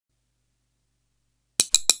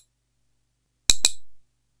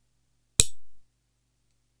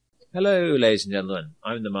Hello, ladies and gentlemen.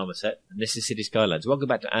 I'm the Marmoset, and this is Cities Skylines. Welcome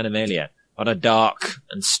back to Animallia on a dark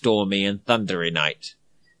and stormy and thundery night.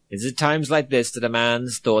 It's at times like this that a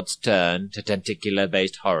man's thoughts turn to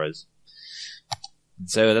tentacular-based horrors. And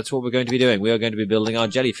so that's what we're going to be doing. We are going to be building our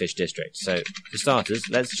jellyfish district. So, for starters,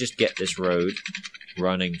 let's just get this road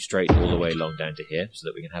running straight all the way along down to here, so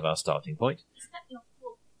that we can have our starting point. Is that your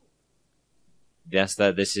poop? Yes,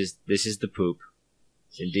 this is the poop.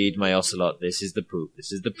 Indeed, my Ocelot, this is the poop.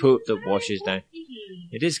 This is the poop that washes down.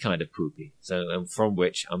 It is kind of poopy, so from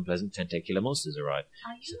which unpleasant tentacular monsters arrive.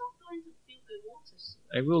 Are you not going to fill the waters?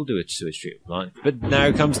 I will do a sewage treatment plant, but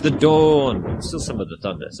now comes the dawn. Still some of the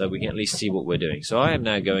thunder, so we can at least see what we're doing. So I am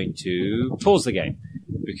now going to pause the game,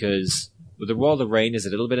 because while the rain is a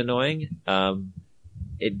little bit annoying,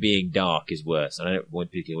 it being dark is worse, and I don't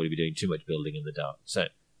want people to be doing too much building in the dark. So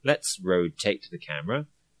let's rotate to the camera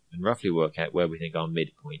and roughly work out where we think our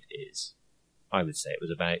midpoint is. I would say it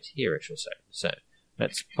was about here-ish or so. So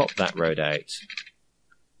let's pop that road out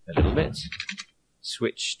a little bit.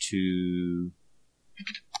 Switch to...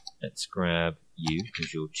 Let's grab you,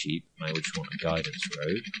 because you're cheap. I would just want a guidance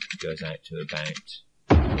road. It goes out to about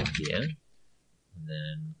here. And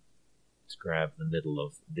then let's grab the middle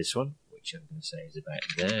of this one, which I'm going to say is about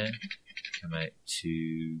there. Come out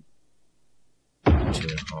to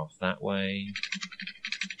 2.5 that way.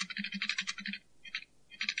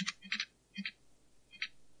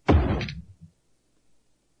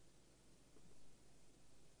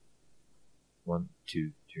 One,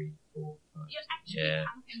 2, 3, 4, 5.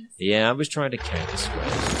 Yeah, I was trying to count the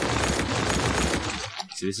squares.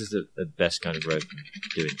 So this is the best kind of road for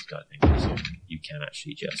doing this kind of thing, because you can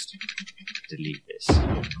actually just delete this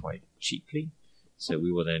quite cheaply. So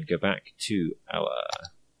we will then go back to our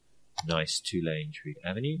nice 2-lane treed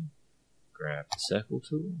avenue, grab the circle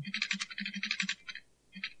tool,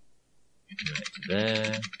 right to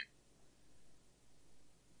there.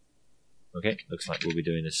 Okay, looks like we'll be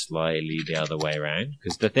doing this slightly the other way around,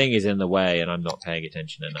 because the thing is in the way and I'm not paying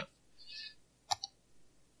attention enough.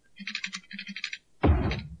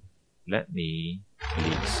 Let me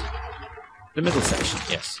delete the middle section.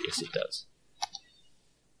 Yes, it does.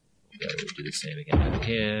 We'll go do the same again over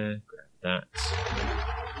here, grab that,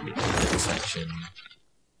 delete the middle section,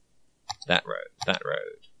 that road,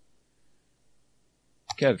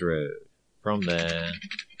 curved road, from there,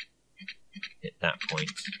 hit that point,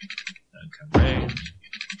 and come round,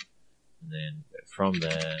 and then from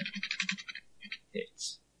there,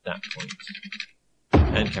 hit that point,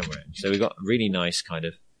 and come round. So we've got a really nice kind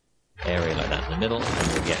of area like that in the middle, and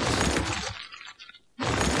we'll get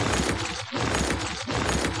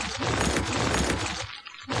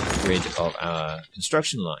rid of our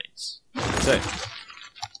construction lines. So,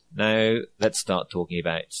 now let's start talking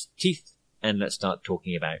about teeth, and let's start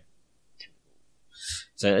talking about...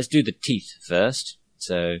 So let's do the teeth first.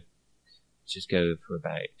 So just go for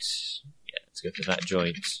about, let's go for that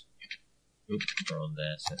joint. Oop, we're on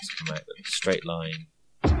there, so let's come out with a straight line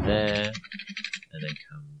to there, and then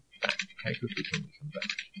come back. How quickly can we come back?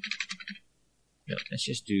 No, let's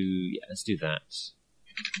just do, let's do that.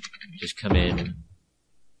 Just come in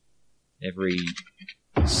every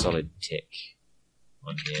solid tick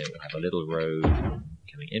on here. We'll have a little road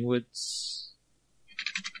coming inwards.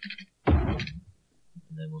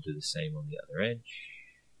 And then we'll do the same on the other edge.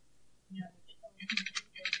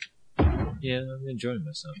 Yeah, I'm enjoying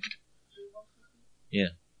myself. Yeah.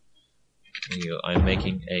 There you go. I'm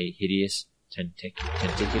making a hideous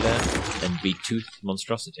tentacular and betoothed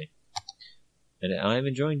monstrosity. And I'm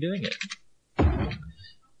enjoying doing it.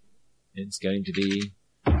 It's going to be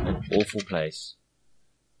an awful place.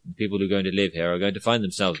 The people who are going to live here are going to find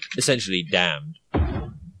themselves essentially damned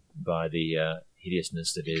by the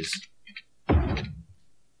hideousness that is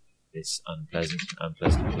this unpleasant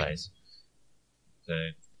place. So,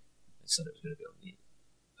 I said it was going to be on the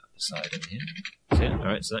other side over here. So, yeah,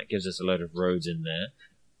 alright, so that gives us a load of roads in there.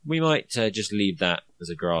 We might just leave that as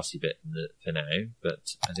a grassy bit for now,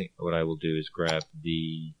 but I think what I will do is grab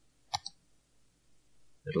the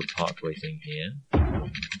little parkway thing here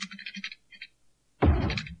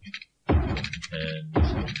and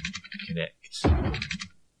connect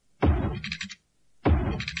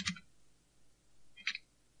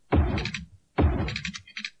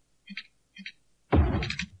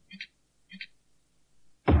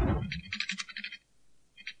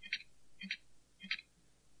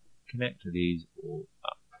these all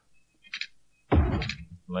up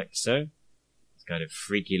like so. It's kind of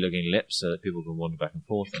freaky looking lips so that people can wander back and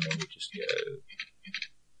forth, and then we'll just go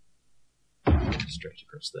straight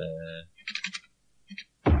across there,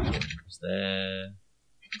 straight across there,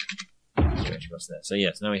 straight across there. So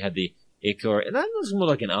yes, now we had the Ichor. That looks more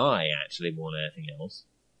like an eye, actually, more than anything else.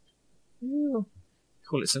 Yeah.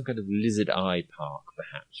 Call it some kind of lizard eye park,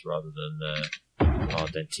 perhaps, rather than our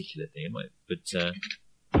denticular thing. It might, but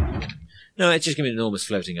no, it's just going to be an enormous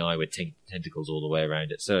floating eye with tentacles all the way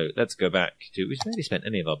around it. So let's go back to. We've barely spent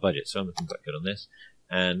any of our budget, so I'm looking quite good on this.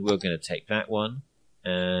 And we're going to take that one.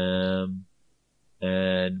 And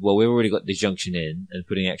well, we've already got the junction in, and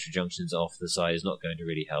putting extra junctions off the side is not going to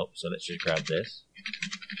really help. So let's just grab this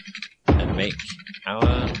and make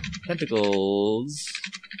our tentacles.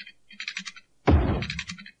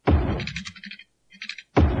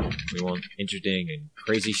 We want interesting and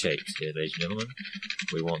crazy shapes here, ladies and gentlemen.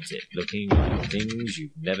 We want it looking like things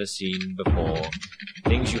you've never seen before.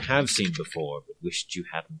 Things you have seen before, but wished you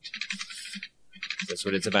hadn't. That's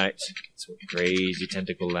what it's about. That's what Crazy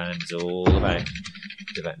Tentacle Land is all about.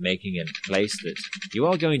 It's about making a place that you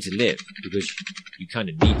are going to live, because you kind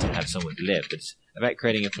of need to have somewhere to live, but it's about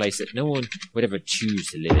creating a place that no one would ever choose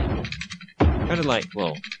to live in. Kind of like,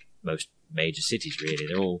 well, most major cities, really.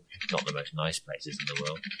 They're all not the most nice places in the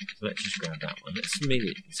world. So let's just grab that one. Let's make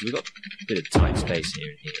it, so we've got a bit of tight space here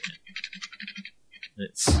and here.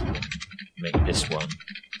 Let's make this one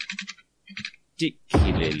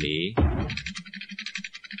particularly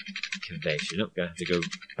curvaceous. Not going to have to go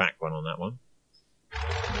back one on that one.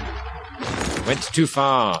 Went too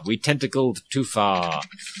far. We tentacled too far.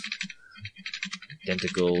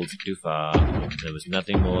 Tentacled too far. There was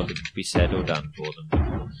nothing more that could be said or done for them.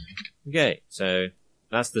 Okay, so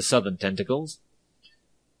that's the southern tentacles.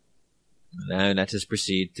 Now let us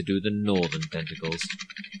proceed to do the northern tentacles.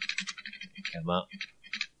 Come up.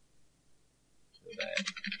 So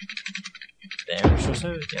there-ish or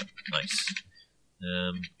so? Yep, nice.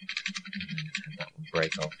 And then have that one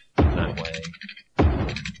break off that way.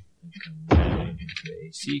 And come down into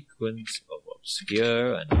a sequence of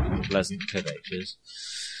obscure and unpleasant curvatures.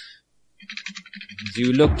 As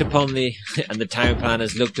you looked upon the, and the town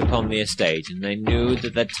planners looked upon the estate, and they knew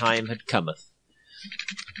that their time had cometh,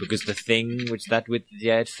 because the thing which that with ye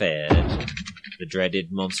had fared, the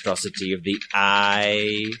dreaded monstrosity of the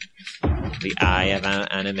eye of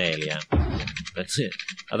Animallia, that's it,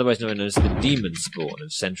 otherwise known as the demon spawn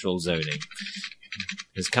of central zoning,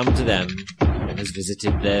 has come to them and has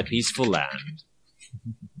visited their peaceful land.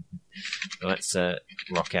 So let's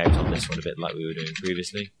rock out on this one a bit like we were doing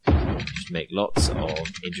previously. Just make lots of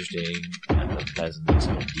interesting and unpleasant,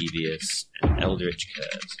 devious and eldritch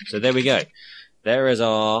curves. So there we go. There is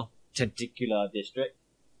our tentacular district.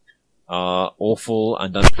 Our awful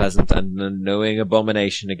and unpleasant and unknowing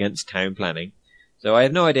abomination against town planning. So I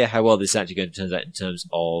have no idea how well this is actually going to turn out in terms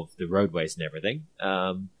of the roadways and everything.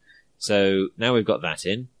 So now we've got that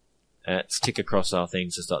in. Let's tick across our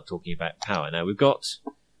things to start talking about power. Now we've got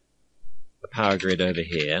a power grid over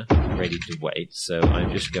here, ready to wait, so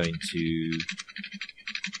I'm just going to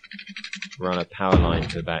run a power line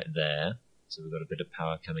to about there. So we've got a bit of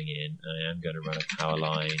power coming in, and I am going to run a power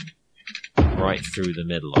line right through the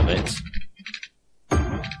middle of it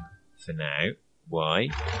for now. Why?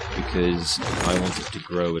 Because I want it to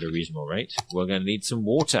grow at a reasonable rate. We're going to need some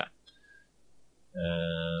water.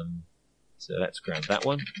 So let's grab that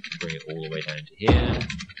one, bring it all the way down to here,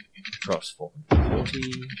 across 440,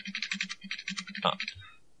 up,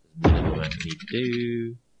 the minimal amount we need to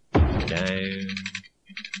do, down,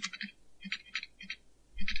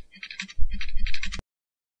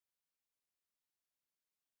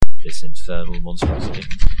 this infernal monstrosity.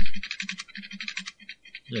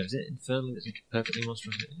 No, is it infernal? Is it perfectly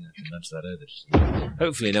monstrosity? Yeah, I can nudge that over. Just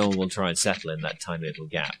hopefully no one will try and settle in that tiny little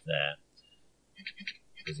gap there.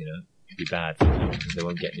 Because, you know, it'd be bad for them, because they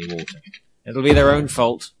won't get any water. It'll be their own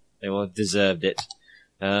fault. They will have deserved it.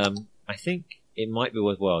 I think it might be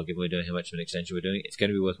worthwhile, given we're doing how much of an extension we're doing, it's going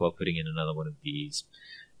to be worthwhile putting in another one of these.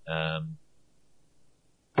 I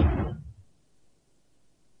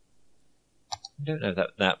don't know if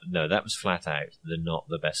no, that was flat out. They're not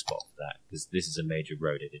the best spot for that, because this is a major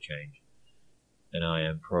road interchange. And I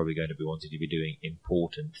am probably going to be wanting to be doing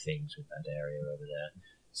important things with that area over there.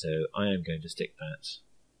 So I am going to stick that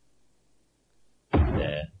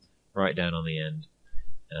there, right down on the end.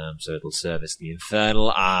 So it'll service the infernal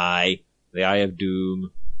eye, the eye of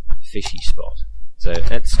doom, fishy spot. So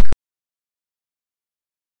let's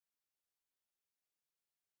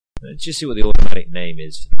just see what the automatic name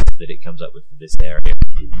is that it comes up with for this area.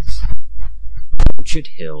 Is Orchard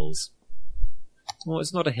Hills. Well,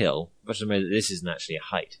 it's not a hill, but remember that this isn't actually a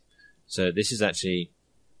height. So this is actually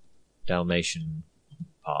Dalmatian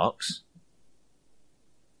Parks.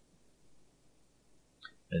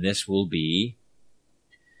 And this will be...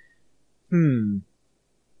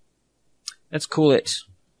 let's call it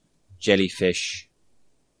Jellyfish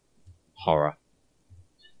Horror.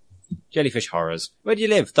 Jellyfish horrors. Where do you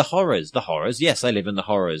live? The horrors. The horrors. Yes, I live in the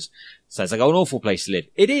horrors. Sounds like an awful place to live.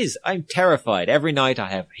 It is. I'm terrified. Every night I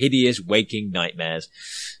have hideous waking nightmares.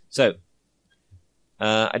 So,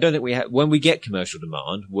 I don't think we have, when we get commercial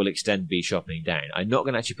demand, we'll extend bee shopping down. I'm not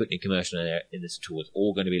going to actually put any commercial in this at all. It's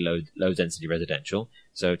all going to be low density residential.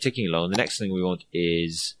 So ticking along, the next thing we want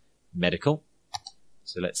is medical.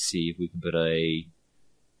 So let's see if we can put a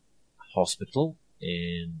hospital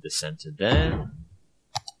in the center there.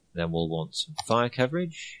 Then we'll want some fire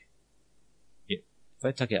coverage. Yep. If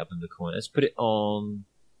I tuck it up in the corner, let's put it on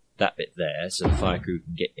that bit there so the fire crew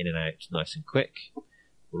can get in and out nice and quick.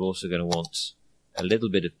 We're also going to want a little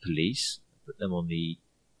bit of police. Put them on the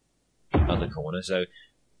other corner. So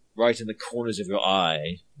right in the corners of your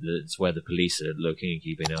eye, that's where the police are looking and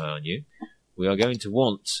keeping an eye on you. We are going to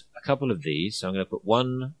want a couple of these. So I'm going to put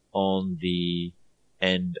one on the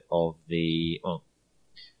end of the... Oh.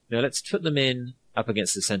 Now let's put them in up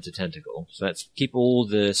against the center tentacle. So let's keep all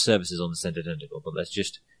the services on the center tentacle, but let's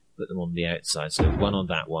just put them on the outside. So one on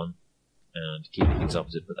that one, and keeping things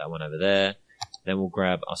opposite, put that one over there. Then we'll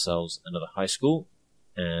grab ourselves another high school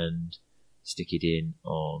and stick it in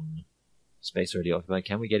on space already occupied.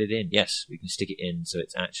 Can we get it in? Yes, we can stick it in so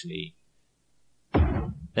it's actually...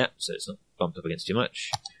 Yeah, so it's not bumped up against too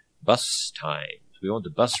much. Bus time. We want a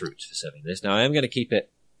bus route for serving this. Now I am going to keep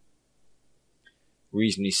it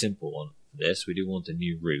reasonably simple on this. We do want a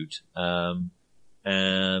new route. I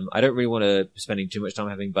don't really want to be spending too much time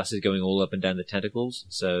having buses going all up and down the tentacles,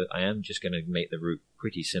 so I am just going to make the route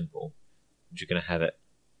pretty simple. I'm just going to have it...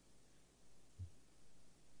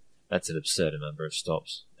 That's an absurd number of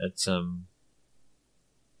stops. That's, so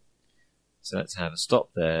let's have a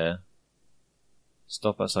stop there,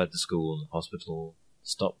 stop outside the school and the hospital,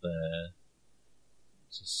 stop there,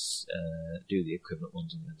 just do the equivalent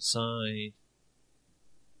ones on the other side.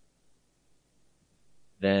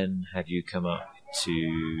 Then have you come up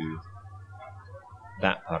to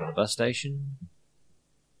that part of the bus station.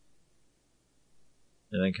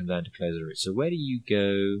 And then come down to close the route. So where do you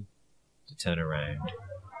go to turn around?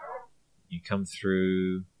 You come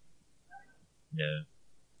through... No.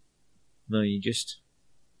 No, you just...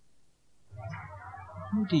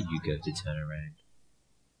 Where do you go to turn around?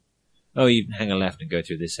 Oh, you hang a left and go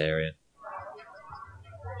through this area.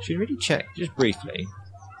 Should really check, just briefly.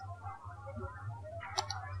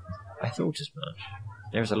 I thought as much.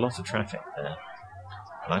 There's a lot of traffic there.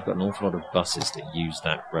 And I've got an awful lot of buses that use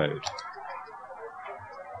that road.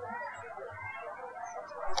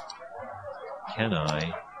 Can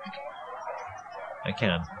I? I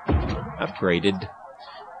can. Upgraded.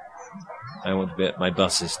 I want to get my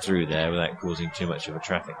buses through there without causing too much of a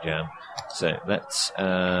traffic jam. So let's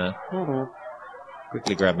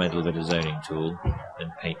quickly grab my little bit of zoning tool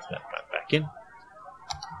and paint that back in.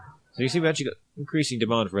 So you see we've actually got increasing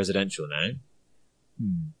demand for residential now.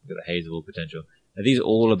 We've got the Hazelwood potential. Now these are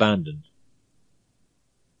all abandoned.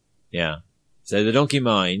 Yeah. So the Donkey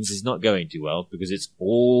Mines is not going too well because it's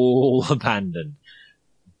all abandoned.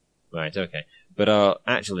 Right, okay. But our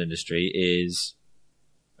actual industry is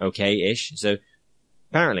okay-ish. So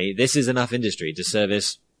apparently this is enough industry to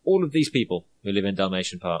service all of these people who live in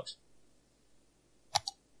Dalmatian parks.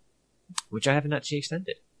 Which I haven't actually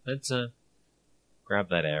extended. Let's grab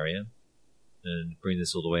that area and bring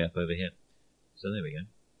this all the way up over here. So there we go.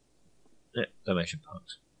 Yeah, Dalmatian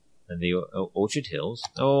parks. And the Orchard Hills.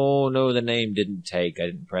 Oh no, the name didn't take. I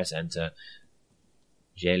didn't press enter.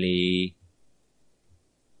 Jellyfish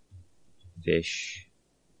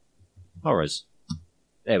Horrors.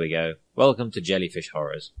 There we go. Welcome to Jellyfish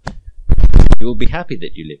Horrors. You will be happy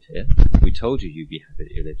that you live here. We told you you'd be happy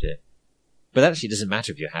that you lived here. But actually it doesn't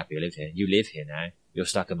matter if you're happy you live here. You live here now. You're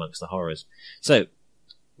stuck amongst the horrors. So,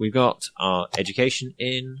 we've got our education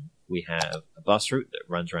in. We have a bus route that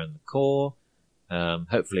runs around the core.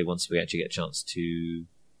 Hopefully once we actually get a chance to...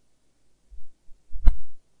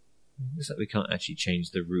 Looks like we can't actually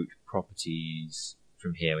change the route properties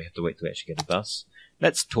from here. We have to wait till we actually get a bus.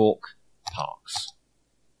 Let's talk parks.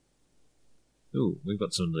 Ooh, we've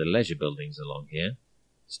got some of the leisure buildings along here.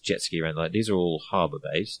 It's jet ski around like these are all harbour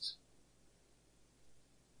based.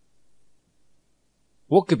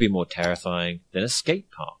 What could be more terrifying than a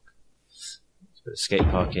skate park? Let's put a skate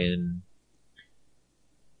park in.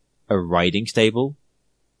 A riding stable?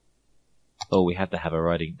 Oh, we have to have a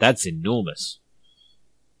riding... That's enormous.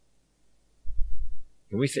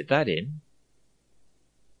 Can we fit that in?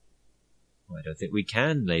 Well, I don't think we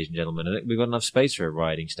can, ladies and gentlemen. I think we've got enough space for a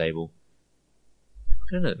riding stable.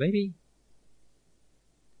 I don't know, maybe...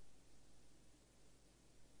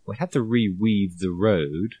 We'd have to reweave the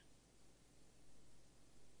road.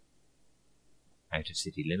 Out of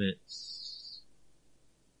city limits.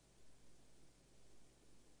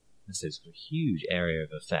 This is a huge area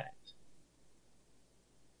of effect.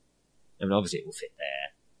 I mean, obviously it will fit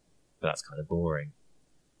there, but that's kind of boring.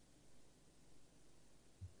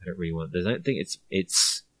 I don't really want. I don't think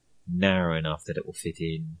it's narrow enough that it will fit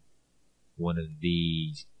in one of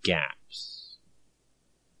these gaps.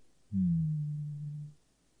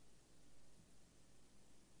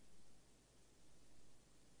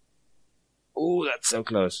 Oh, that's so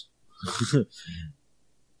close.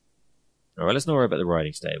 Alright, let's not worry about the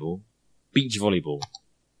riding stable. Beach volleyball.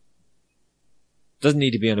 Doesn't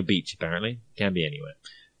need to be on a beach, apparently. Can be anywhere.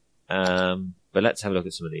 But let's have a look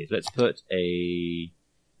at some of these. Let's put a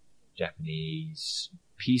Japanese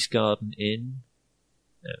peace garden in.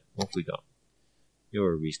 No, what have we got?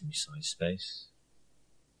 You're a reasonably sized space.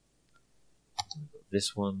 We've got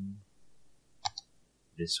this one.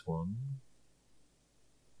 This one.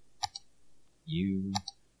 You.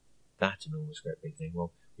 That enormous great big thing.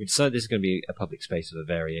 Well, we decided this is going to be a public space of a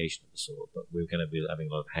variation of the sort, but we're going to be having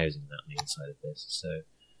a lot of housing on the inside of this, so I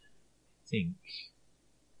think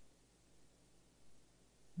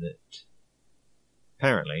that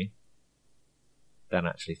apparently that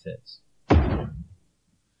actually fits.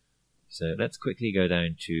 So let's quickly go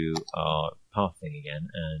down to our path thing again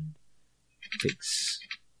and fix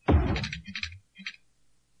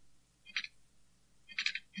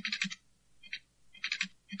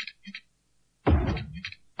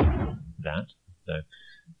that. So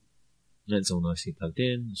that's all nicely plugged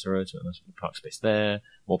in. So nice park space there.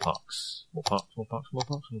 More parks. More parks, more parks, more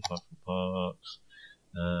parks, more parks, more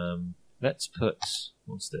parks. Let's put,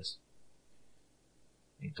 what's this?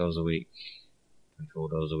 $8 a week,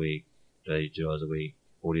 $24 a week, $32 a week,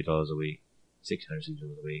 $40 a week, $660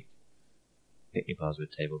 a week. Picnic plaza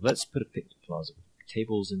with tables. Let's put a picnic plaza with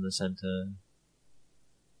tables in the centre.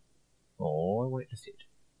 Oh, I want it to fit.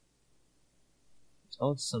 It's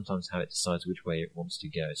odd sometimes how it decides which way it wants to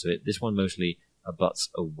go. So this one mostly abuts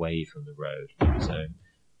away from the road. So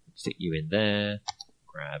stick you in there,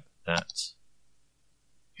 grab that.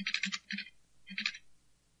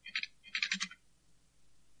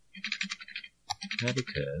 Have a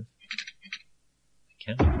curve.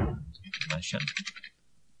 I can. I shall.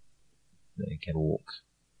 Then you can walk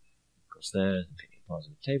across there, picnic plaza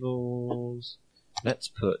with tables. Let's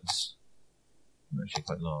put. I'm actually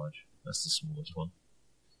quite large. That's the smallest one.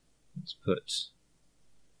 Let's put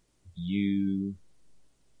you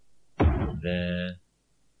there,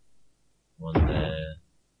 one there,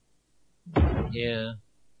 one here,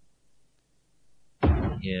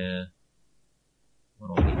 here,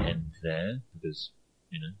 one on the end there, because,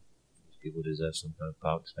 you know, people deserve some kind of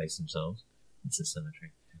park space themselves. It's a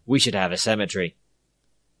cemetery. We should have a cemetery.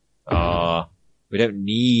 We don't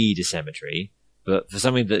need a cemetery, but for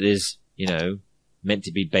something that is, you know, meant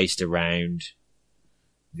to be based around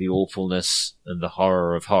the awfulness and the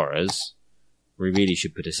horror of horrors, we really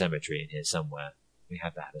should put a cemetery in here somewhere. We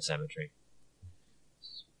have to have a cemetery.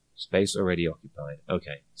 Space already occupied.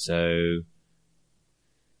 Okay, so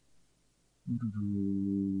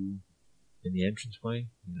in the entranceway?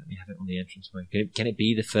 Let me have it on the entranceway. Can it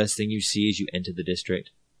be the first thing you see as you enter the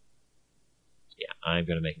district? Yeah, I'm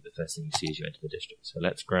going to make it the first thing you see as you enter the district. So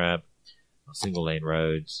let's grab our single lane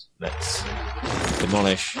roads. Let's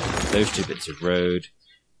demolish those two bits of road.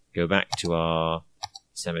 Go back to our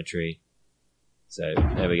cemetery. So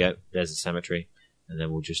there we go. There's a cemetery. And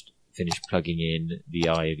then we'll just finish plugging in the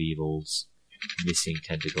Eye of Evil's missing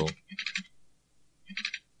tentacle.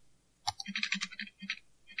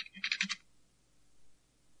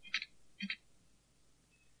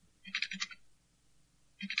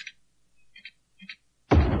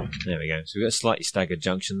 There we go. So we've got a slightly staggered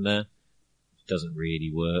junction there. Doesn't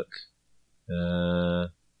really work.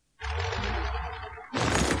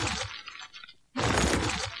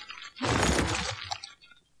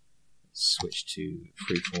 Switch to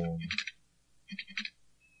freeform.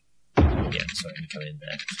 Yeah, sorry, let me come in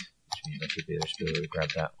there. Which means I should be able to grab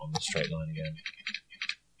that on the straight line again.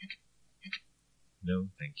 No,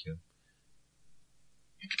 thank you.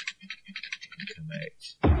 Come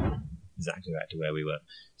out exactly back to where we were.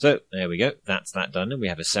 So, there we go. That's that done. And we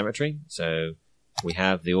have a cemetery. So, we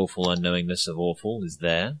have the awful unknowingness of awful is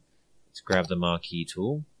there. Let's grab the marquee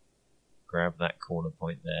tool. Grab that corner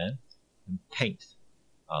point there. And paint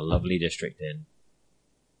our lovely district in.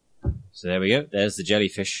 So there we go. There's the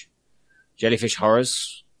jellyfish. Jellyfish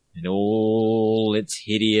horrors in all its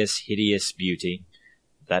hideous, hideous beauty.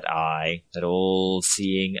 That eye, that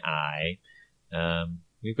all-seeing eye.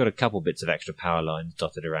 We've got a couple bits of extra power lines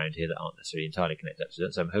dotted around here that aren't necessarily entirely connected up to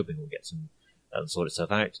it, so I'm hoping we'll get some that'll sort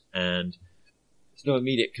itself out. And There's no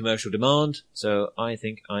immediate commercial demand, so I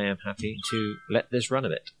think I am happy to let this run a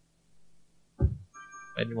bit.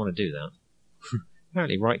 I didn't want to do that.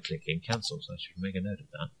 Apparently right-clicking cancels. I should make a note of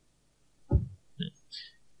that.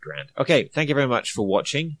 Grand. Okay, thank you very much for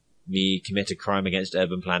watching me commit a crime against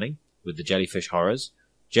urban planning with the jellyfish horrors.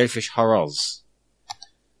 Jellyfish horrors.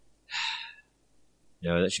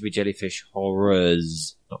 No, that should be jellyfish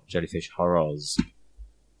horrors, not jellyfish horrors.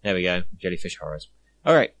 There we go, jellyfish horrors.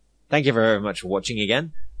 Alright, thank you very much for watching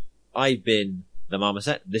again. I've been the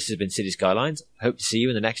Marmoset. This has been Cities Skylines. Hope to see you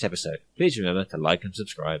in the next episode. Please remember to like and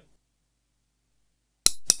subscribe.